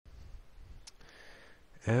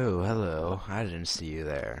Oh, hello. I didn't see you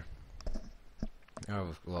there. Oh,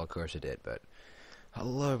 well, of course I did, but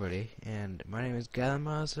hello, everybody, and my name is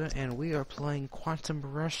Galamaza, and we are playing Quantum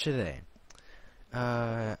Rush today.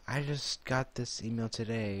 I just got this email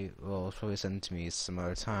today. Well, it's probably sent to me some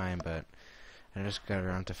other time, but I just got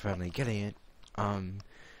around to finally getting it. Um,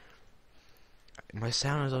 my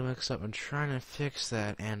sound is all mixed up. I'm trying to fix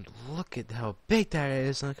that, and look at how big that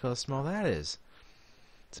is, and look how small that is.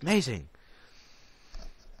 It's amazing.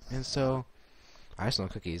 And so, I smell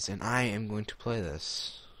cookies, and I am going to play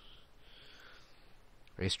this.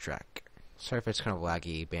 Racetrack. Sorry if it's kind of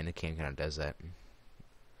laggy. Bandicam kind of does that.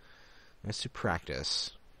 Let's do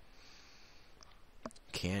practice.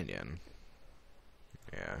 Canyon.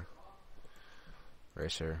 Yeah.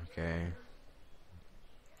 Racer. Okay.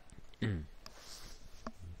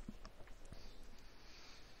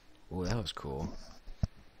 Ooh, that was cool.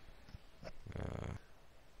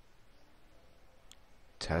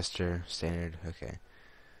 Tester. Standard. Okay.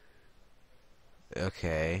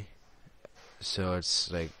 Okay. So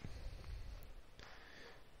it's like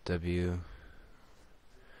W.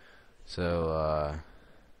 So,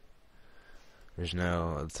 there's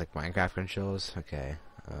no, it's like Minecraft controls. Okay.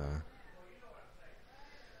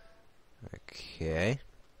 Okay.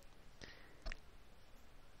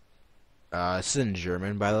 This is in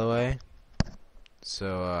German, by the way.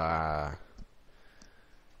 So,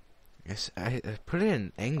 yes, I put it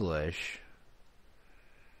in English.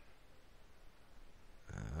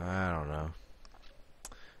 I don't know.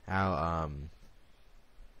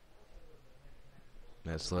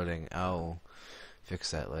 It's loading. I'll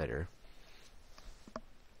fix that later.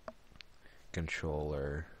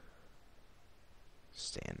 Controller.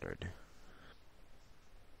 Standard.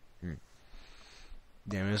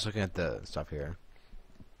 Yeah, I'm just looking at the stuff here.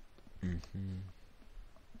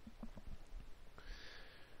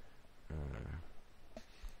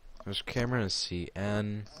 There's camera and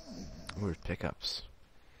CN. Where's pickups?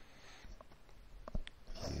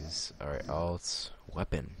 These are alts.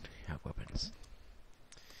 Weapon. You have weapons.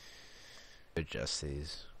 Adjust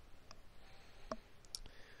these.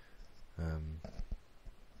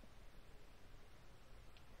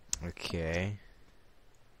 Okay.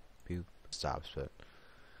 Boop. Stops, but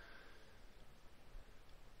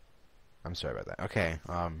I'm sorry about that. Okay,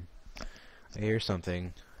 I hear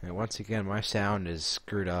something, and once again, my sound is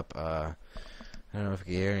screwed up. I don't know if you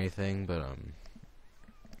can hear anything, but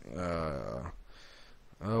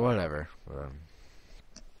whatever.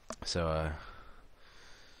 So,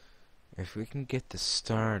 if we can get this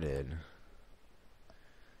started,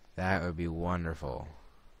 that would be wonderful.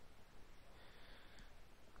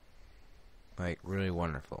 Like, really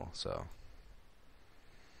wonderful. So,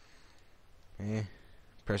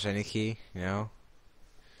 press any key, you know.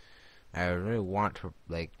 I really want to,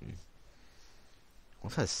 like,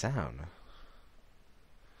 what's that sound?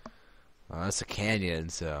 Oh, that's a canyon,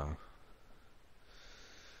 so.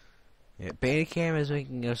 Yeah, Betacam is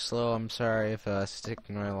making us slow. I'm sorry if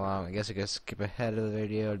sticking right along. I guess I could skip ahead of the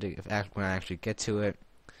video when I actually get to it.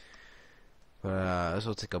 But this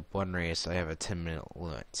will take up one race. I have a 10-minute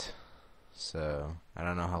limit, so I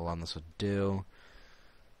don't know how long this will do.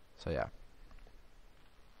 So yeah.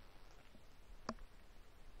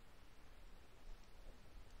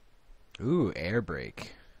 Ooh, air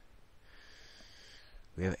brake.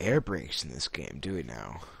 We have air brakes in this game, do we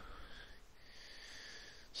now?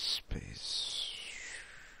 Space.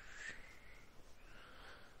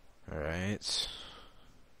 Alright.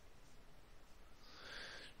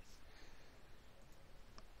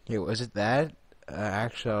 Hey, was it that?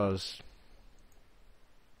 Actually, I was...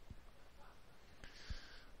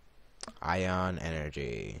 Ion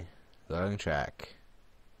energy. Loading track.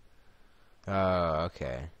 Oh,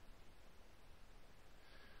 okay.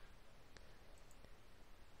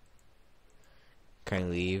 Can I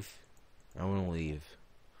leave? I want to leave.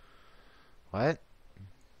 What?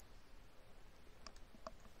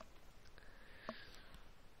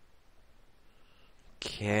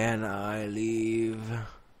 Can I leave?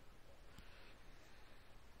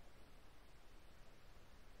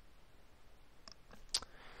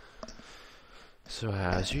 So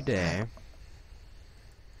how's your day?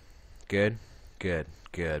 Good? Good.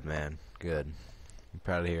 Good, man. Good. I'm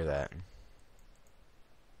proud to hear that.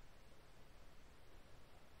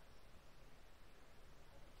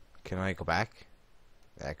 Can I go back?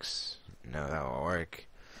 X. No, that won't work.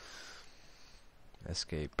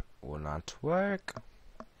 Escape will not work.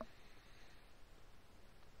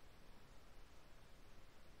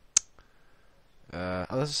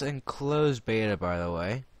 This is in closed beta, by the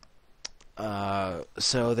way.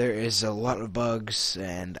 So there is a lot of bugs,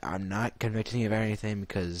 and I'm not convicting you of anything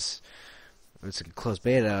because it's a closed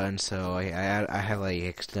beta, and so I have like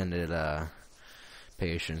extended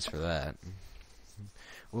patience for that.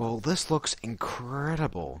 Well, this looks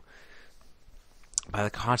incredible by the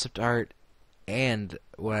concept art and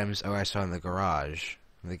what I saw in the garage,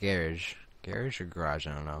 garage or garage,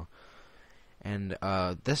 I don't know. And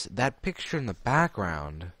that picture in the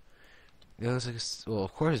background, it looks like, well,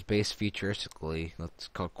 of course, it's based futuristically. It's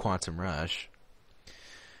called Quantum Rush.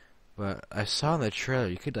 But I saw in the trailer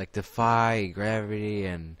you could like defy gravity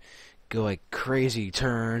and go like crazy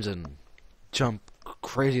turns and jump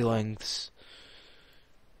crazy lengths.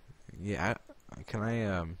 Yeah, I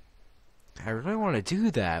really want to do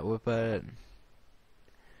that, but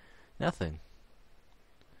nothing.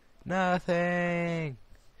 Nothing.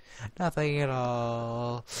 Nothing at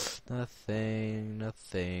all. Nothing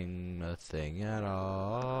at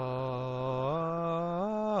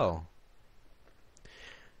all.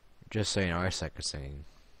 Just so you know, I suck at singing.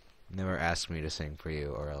 Never ask me to sing for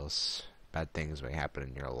you, or else bad things may happen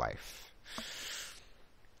in your life.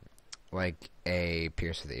 Like a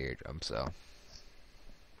pierce of the eardrum, so.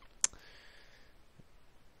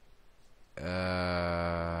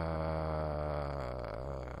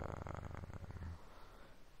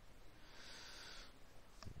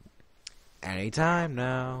 Anytime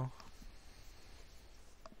now.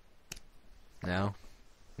 No?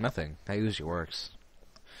 Nothing. That usually works.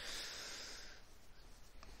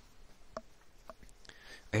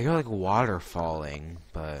 I hear like water falling,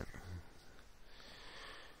 but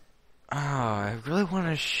I really want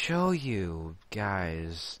to show you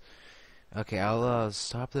guys. Okay, I'll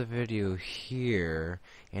stop the video here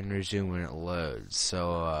and resume when it loads.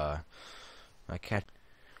 So I can't.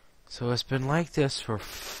 So it's been like this for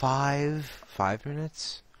five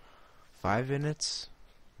minutes, 5 minutes,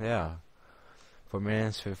 yeah, 4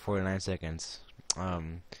 minutes for 49 seconds.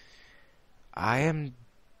 I'm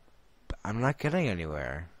not getting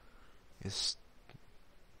anywhere. It's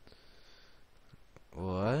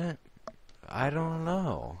what? I don't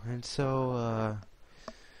know. And so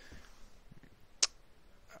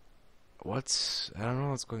I don't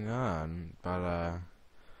know what's going on, but I'm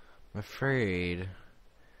afraid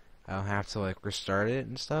I'll have to like restart it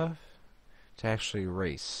and stuff to actually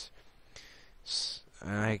race. It's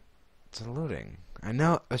loading. I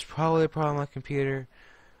know it's probably a problem with my computer.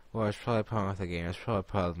 Well, it's probably a problem with the game. It's probably a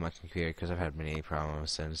problem with my computer because I've had many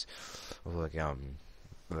problems since with like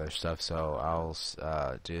other stuff. So I'll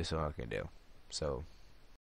do so I can do. So.